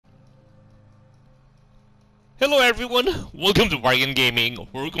Hello everyone, welcome to Bargain Gaming,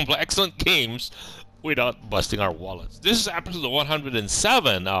 where we can play excellent games without busting our wallets. This is episode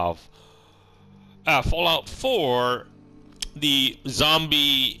 107 of Fallout 4, the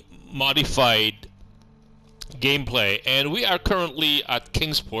zombie modified gameplay, and we are currently at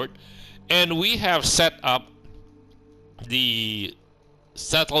Kingsport, and we have set up the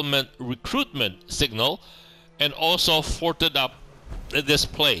settlement recruitment signal and also forted up this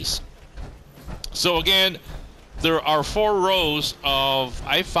place. So again, there are 4 rows of,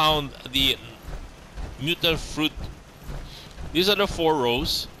 I found the mutant fruit. These are the 4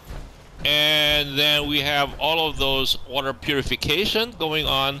 rows. And then we have all of those water purification going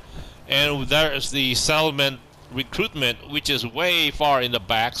on. And there is the settlement recruitment, which is way far in the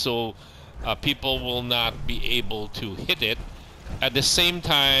back, so people will not be able to hit it. At the same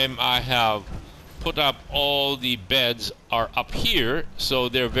time, I have put up all the beds are up here, so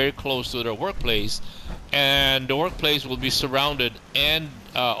they're very close to their workplace, and the workplace will be surrounded, and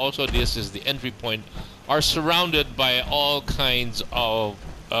also this is the entry point, are surrounded by all kinds of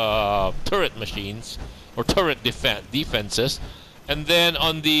turret machines or turret defenses. And then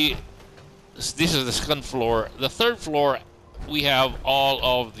on the, this is the second floor, the third floor, we have all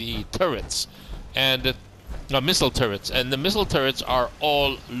of the turrets and the missile turrets, and the missile turrets are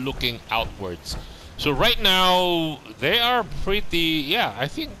all looking outwards. So right now they are pretty, yeah, I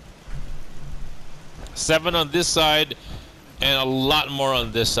think 7 on this side and a lot more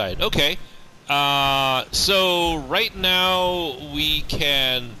on this side. Okay, so right now we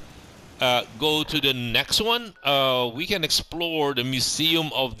can go to the next one. We can explore the Museum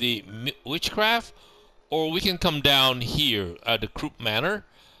of the Witchcraft, or we can come down here at the Croup Manor.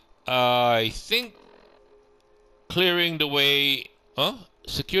 I think clearing the way,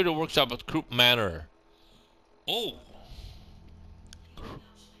 secure the workshop at Croup Manor. Oh,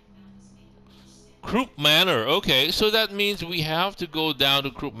 Croup Manor. Okay, so that means we have to go down to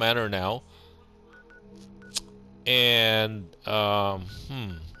Croup Manor now. And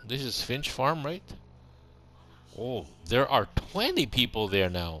this is Finch Farm, right? Oh, there are 20 people there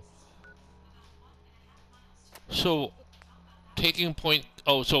now. So taking point.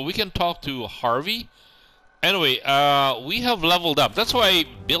 Oh, so we can talk to Harvey. Anyway, we have leveled up. That's why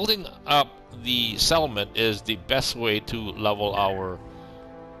building up the settlement is the best way to level our.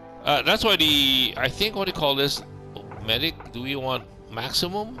 That's why I think, what do you call this? Medic? Do we want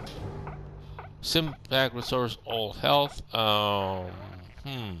maximum? Simpack resource all health.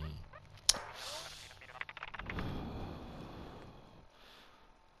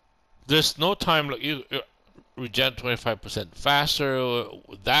 There's no time, like you regen 25% faster.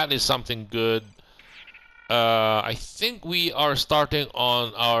 That is something good. I think we are starting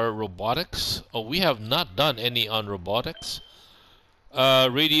on our robotics. Oh, we have not done any on robotics.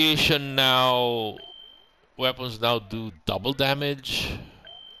 Radiation now, weapons now do double damage.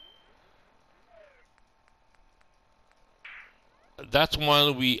 That's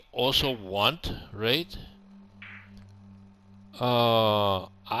one we also want, right? I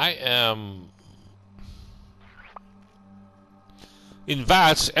am in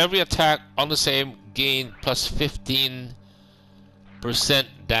VATS. Every attack on the same gain plus 15%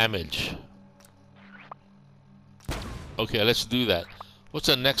 damage. Okay, let's do that. What's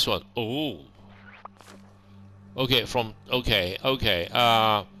the next one? Oh. Okay, okay.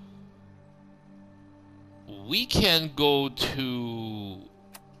 We can go to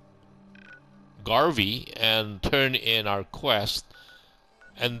Garvey and turn in our quest,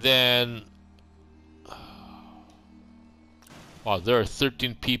 and then wow, there are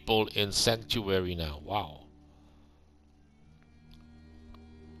 13 people in Sanctuary now. Wow.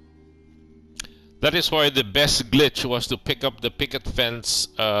 That is why the best glitch was to pick up the picket fence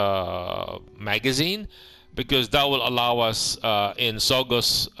magazine, because that will allow us in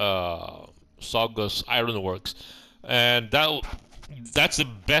Sogos Ironworks, and that's the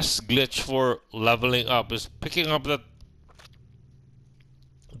best glitch for leveling up, is picking up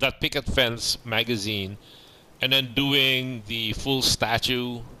that picket fence magazine and then doing the full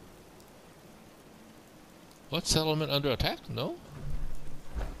statue. What, settlement under attack? No?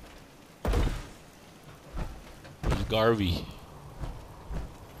 Where's Garvey?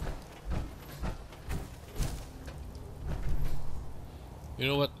 You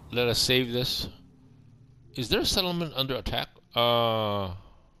know what? Let us save this. Is there a settlement under attack? You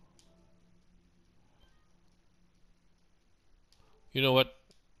know what?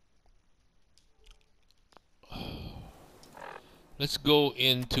 Let's go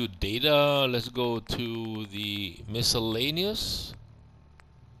into data. Let's go to the miscellaneous.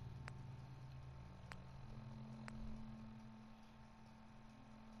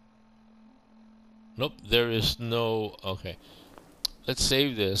 Nope, there is no... Okay. Let's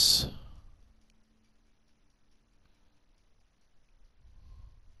save this.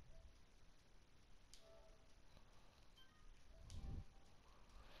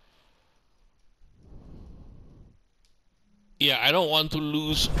 Yeah, I don't want to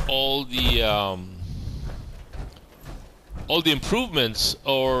lose all the improvements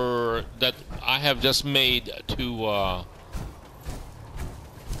or that I have just made to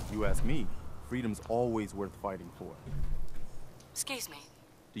You ask me, freedom's always worth fighting for. Excuse me.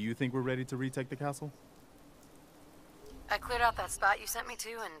 Do you think we're ready to retake the castle? I cleared out that spot you sent me to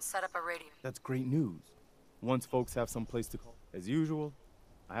and set up a radio. That's great news. Once folks have some place to call. As usual,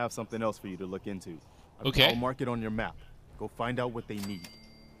 I have something else for you to look into. Okay. I'll mark it on your map. Go find out what they need.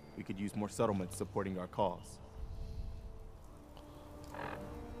 We could use more settlements supporting our cause.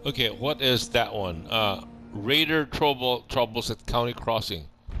 Okay, what is that one? Raider troubles at County Crossing.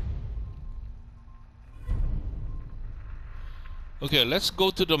 Okay, let's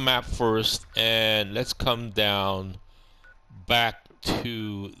go to the map first and let's come down back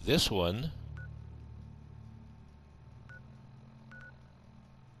to this one.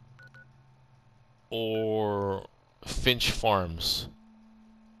 Or Finch Farms.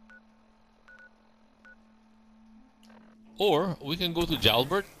 Or we can go to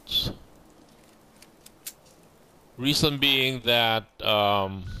Jalbert's. Reason being that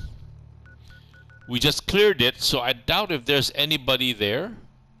we just cleared it, so I doubt if there's anybody there.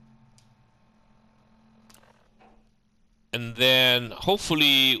 And then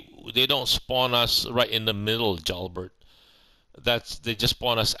hopefully they don't spawn us right in the middle of Jalbert. They just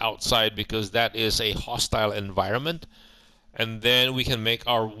spawn us outside because that is a hostile environment. And then we can make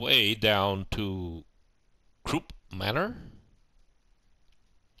our way down to Croup Manor.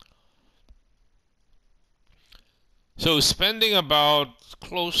 So spending about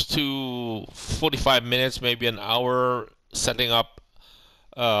close to 45 minutes, maybe an hour, setting up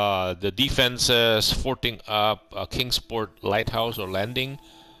the defenses, forting up Kingsport Lighthouse or Landing.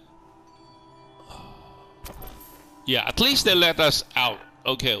 Yeah, at least they let us out.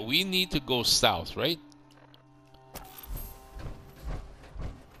 Okay, we need to go south, right?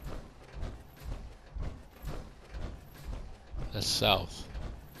 That's south.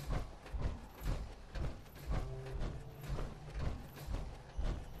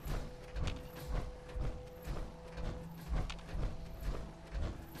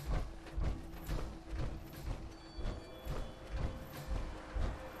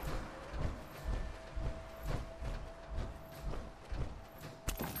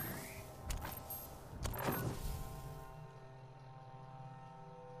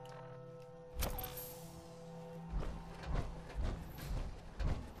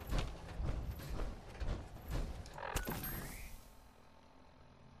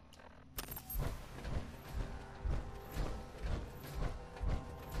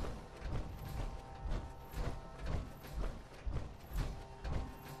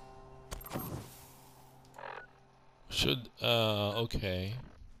 Okay.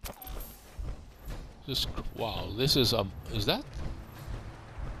 Wow, this is is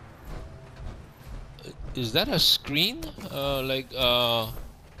that a screen?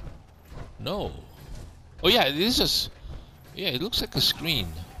 No. Oh yeah, this is, yeah, it looks like a screen.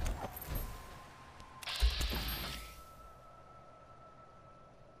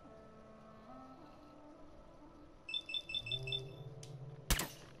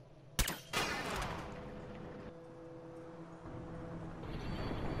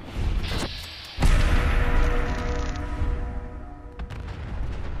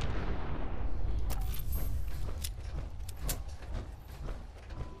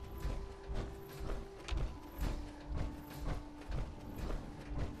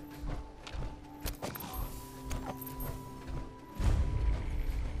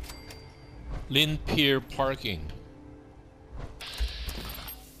 Lynn Pier Parking.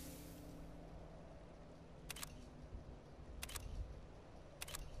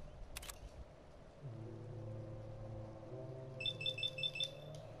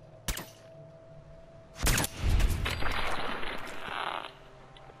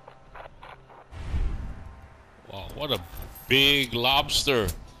 Wow, what a big lobster.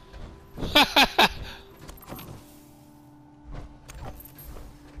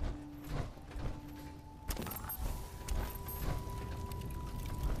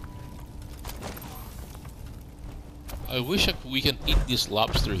 I wish we can eat this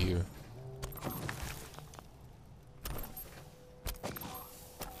lobster here.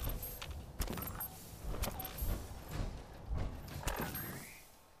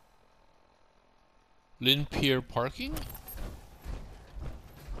 Lynn Pier Parking?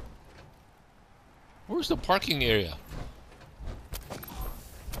 Where's the parking area?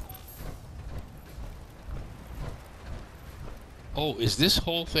 Oh, is this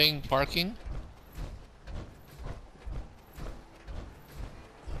whole thing parking?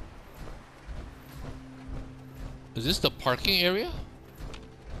 Is this the parking area?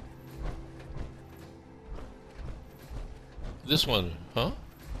 This one, huh?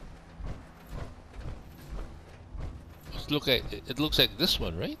 It looks like this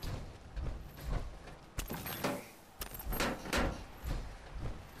one, right?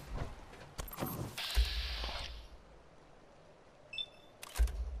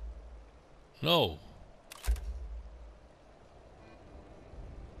 No.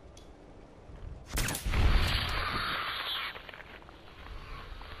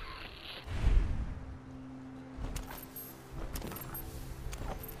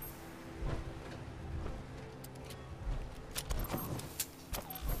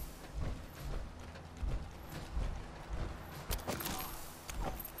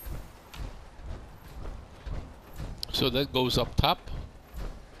 So that goes up top.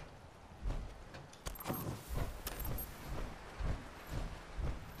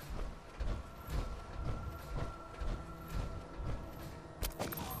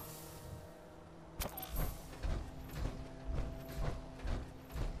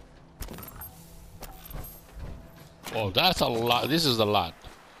 Oh, that's a lot. This is a lot.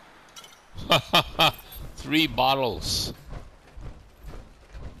 3 bottles.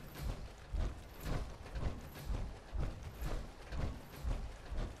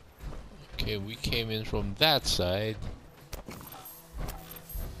 Okay, we came in from that side.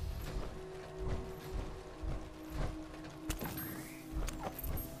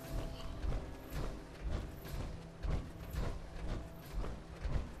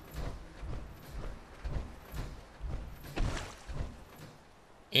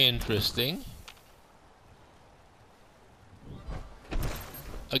 Interesting.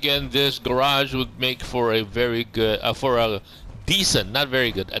 Again, this garage would make for a very good, for a decent, not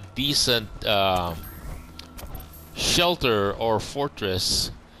very good, a decent shelter or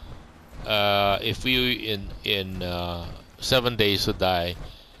fortress. If we in 7 days to die,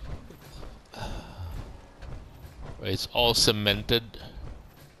 it's all cemented.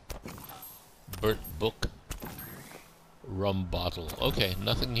 Burnt book. Rum bottle. Okay,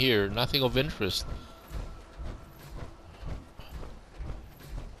 nothing here, nothing of interest.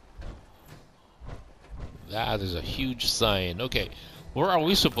 That is a huge sign. Okay, where are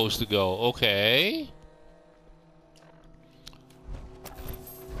we supposed to go? Okay.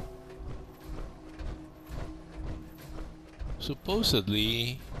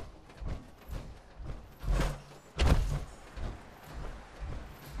 Supposedly...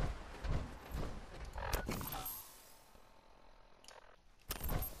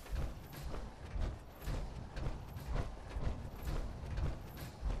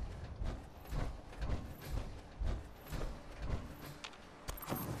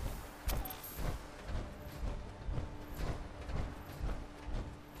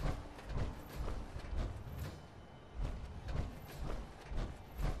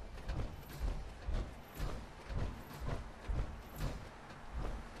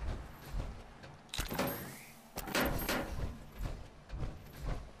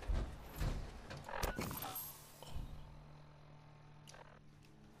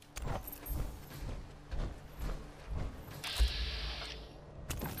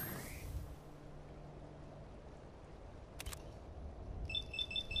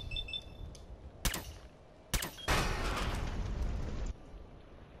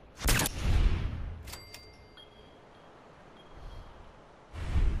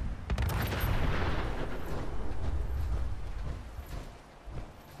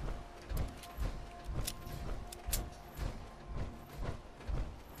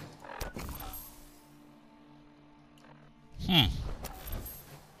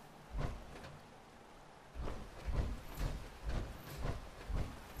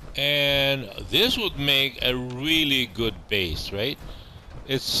 And this would make a really good base, right?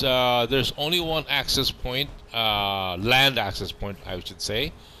 It's there's only one access point, land access point, I should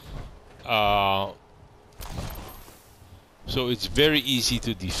say. So it's very easy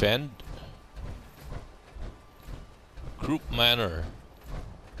to defend. Croup Manor.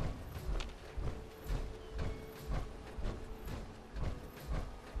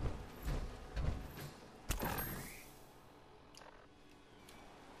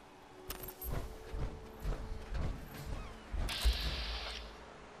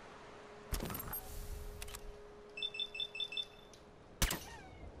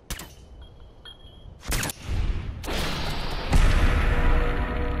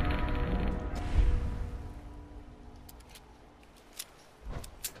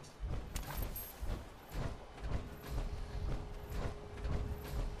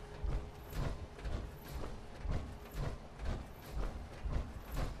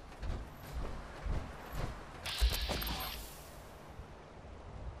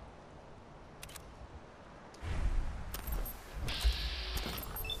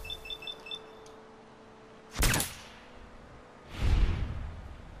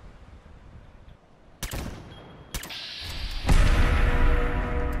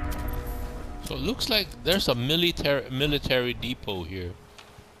 looks like there's a military depot here,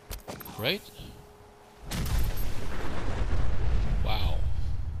 right? Wow.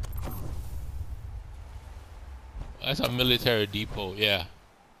 That's a military depot, yeah.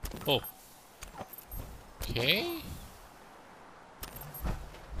 Oh. Okay.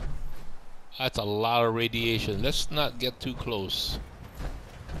 That's a lot of radiation. Let's not get too close.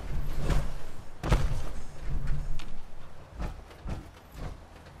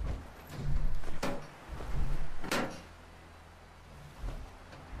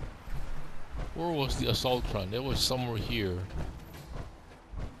 Where was the assault run? It was somewhere here.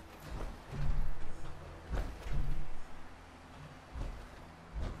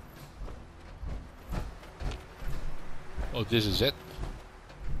 Oh, this is it.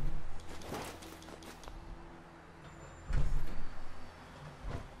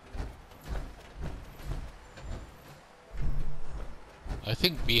 I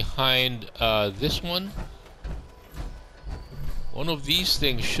think behind this one of these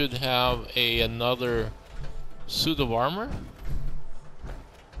things should have another suit of armor.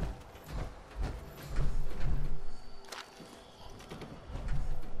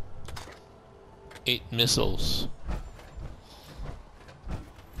 8 missiles.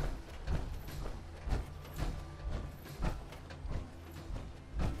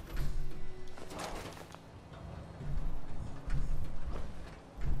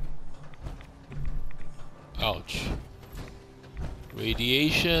 Ouch.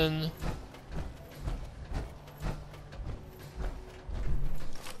 Radiation.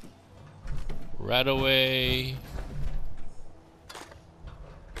 Right away.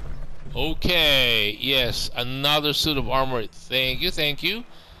 Okay, yes, another suit of armor. Thank you, thank you.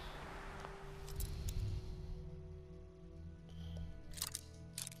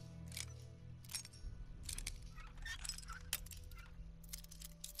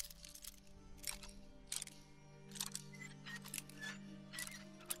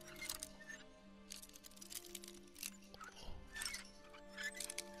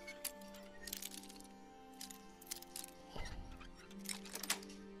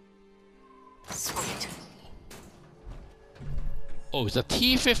 Sweet. Oh, it's a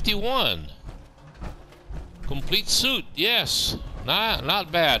T-51. Complete suit, yes.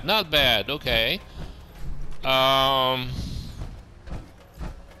 Not bad, not bad. Okay. How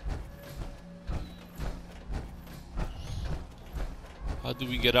do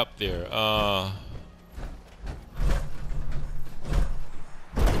we get up there? Ouch.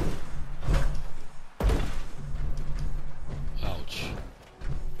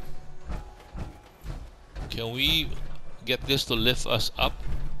 Can we get this to lift us up?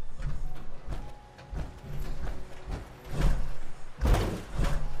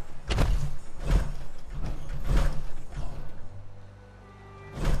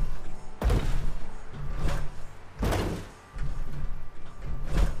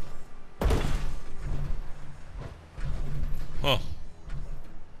 Huh.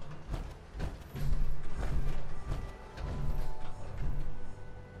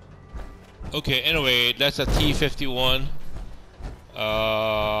 Okay, anyway, that's a T-51.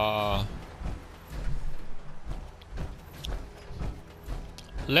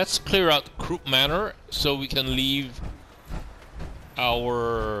 Let's clear out Croup Manor so we can leave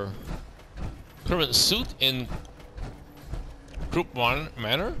our current suit in Croup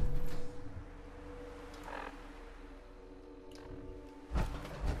Manor.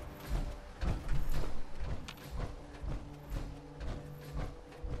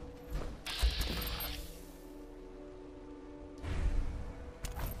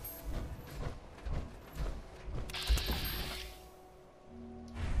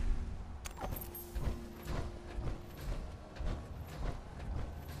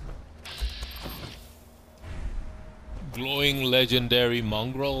 Glowing legendary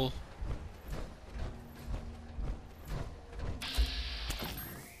mongrel.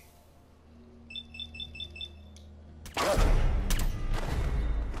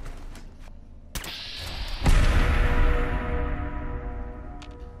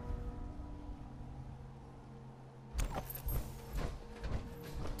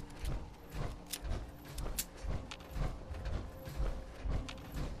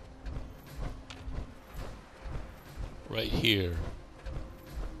 Right here.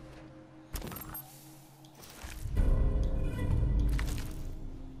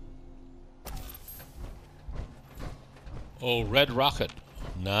 Oh, red rocket.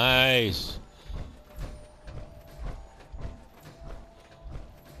 Nice.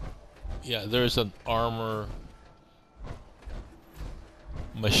 Yeah, there's an armor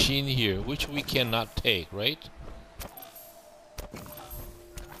machine here, which we cannot take, right?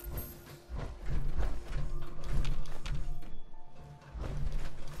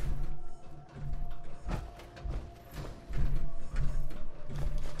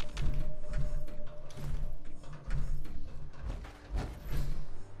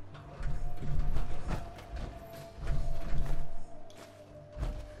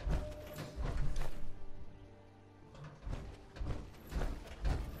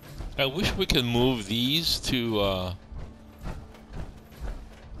 I wish we could move these to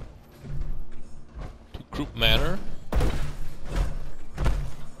Croup Manor.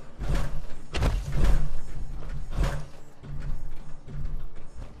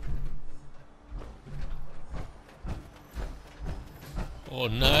 Oh,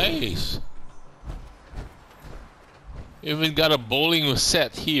 nice. Even got a bowling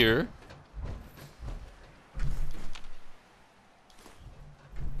set here.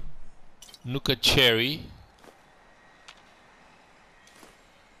 Nuka Cherry.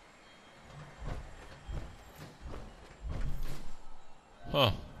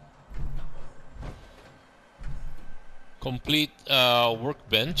 Huh. Complete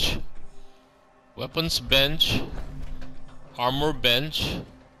workbench. Weapons bench. Armor bench.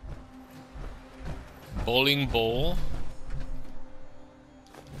 Bowling ball.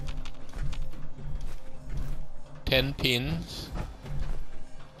 10 pins.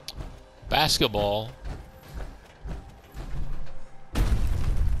 Basketball.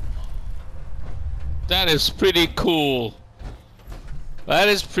 That is pretty cool. That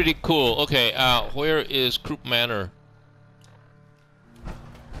is pretty cool. Okay, where is Croup Manor?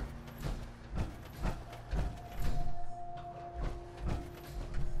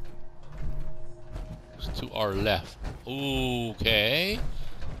 It's to our left. Okay.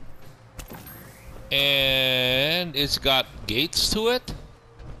 And it's got gates to it.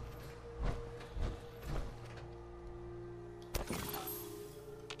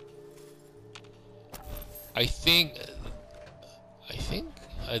 I think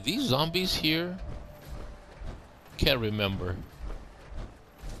are these zombies here? Can't remember.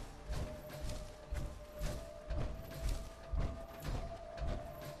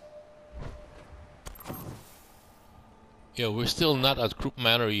 Yeah, we're still not at Croup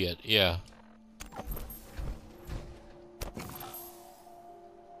Manor yet. Yeah.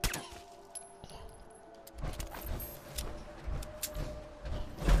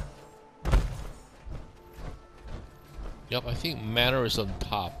 Yep, I think Manor is on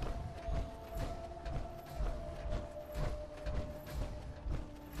top.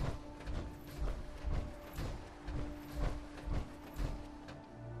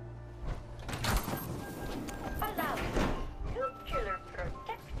 Allows nuclear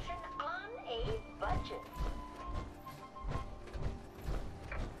protection on a budget.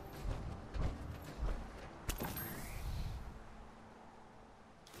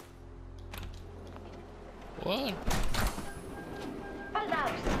 What?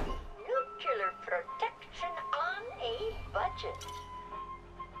 Allows nuclear protection on a budget.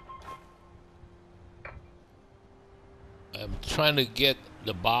 I'm trying to get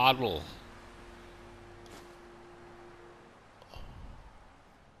the bottle.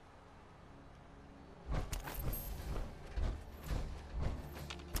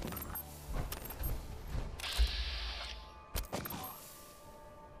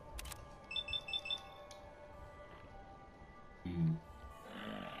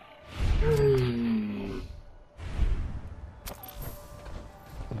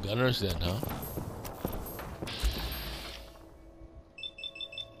 Gunners then, huh?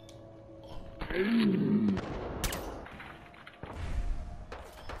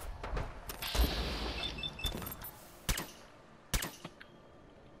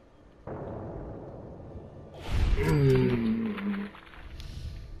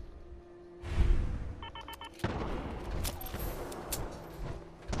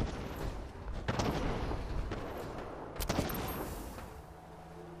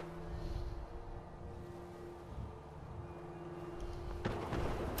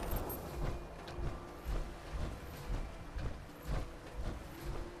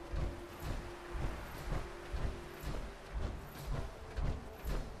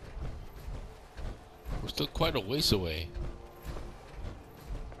 We're still quite a ways away.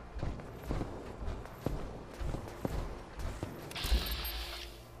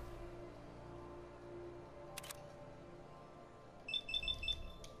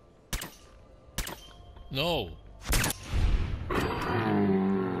 No.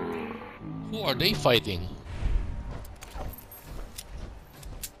 Who are they fighting?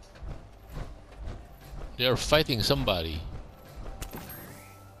 They're fighting somebody.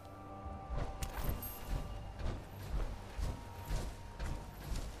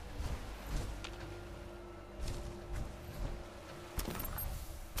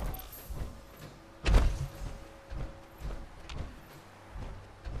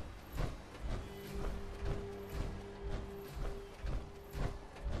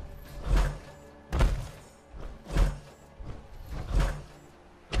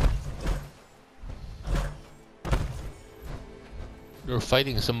 They're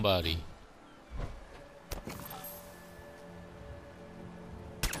fighting somebody.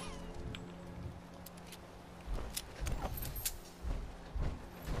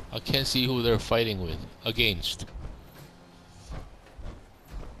 I can't see who they're fighting with. Against.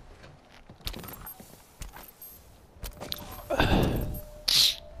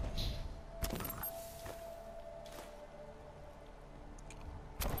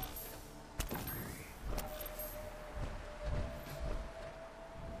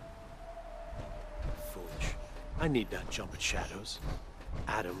 Foolish. I need not jump at shadows.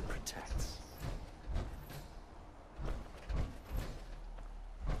 Adam protects.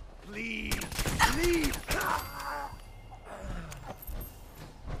 Please, leave!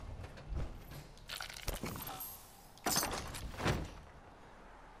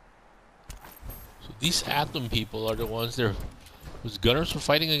 So these Atom people are the ones they're whose gunners were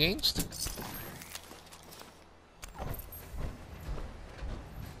fighting against?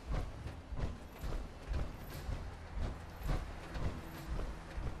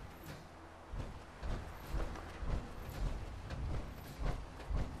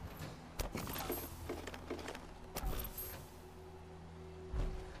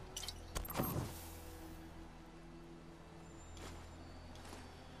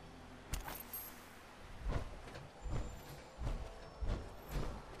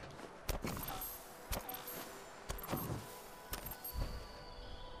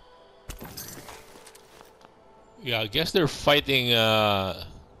 Yeah, I guess they're fighting the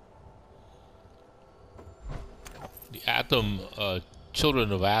Atom,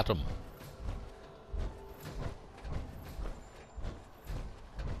 children of Atom.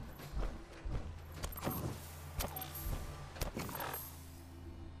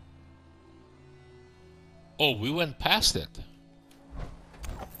 Oh, we went past it.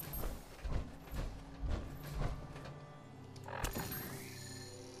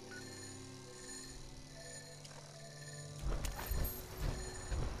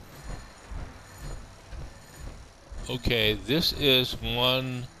 Okay, this is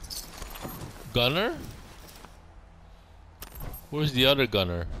one gunner. Where's the other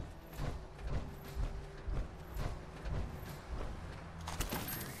gunner?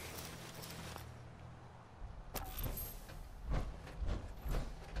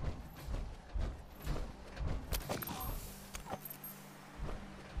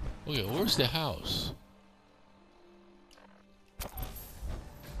 Okay, where's the house?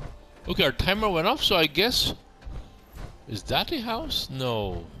 Okay, our timer went off, so I guess... Is that the house?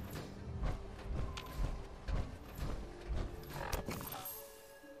 No.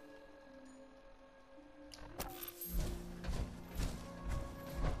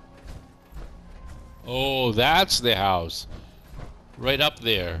 Oh, that's the house. Right up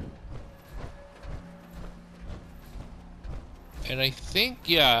there. And I think,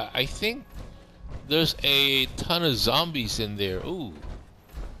 yeah, I think there's a ton of zombies in there. Ooh.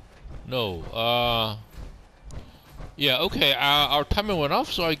 No, yeah, okay, our timer went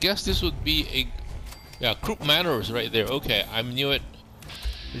off, so I guess this would be a... Yeah, Croup Manor is right there. Okay, I knew it.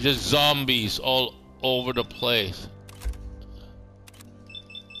 There's just zombies all over the place.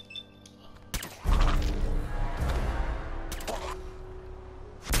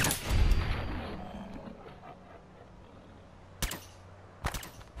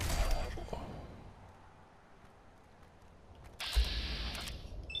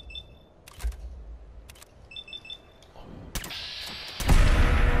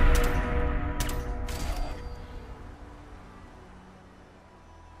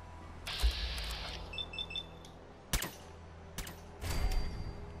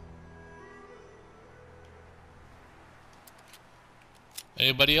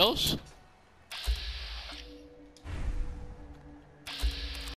 Anybody else?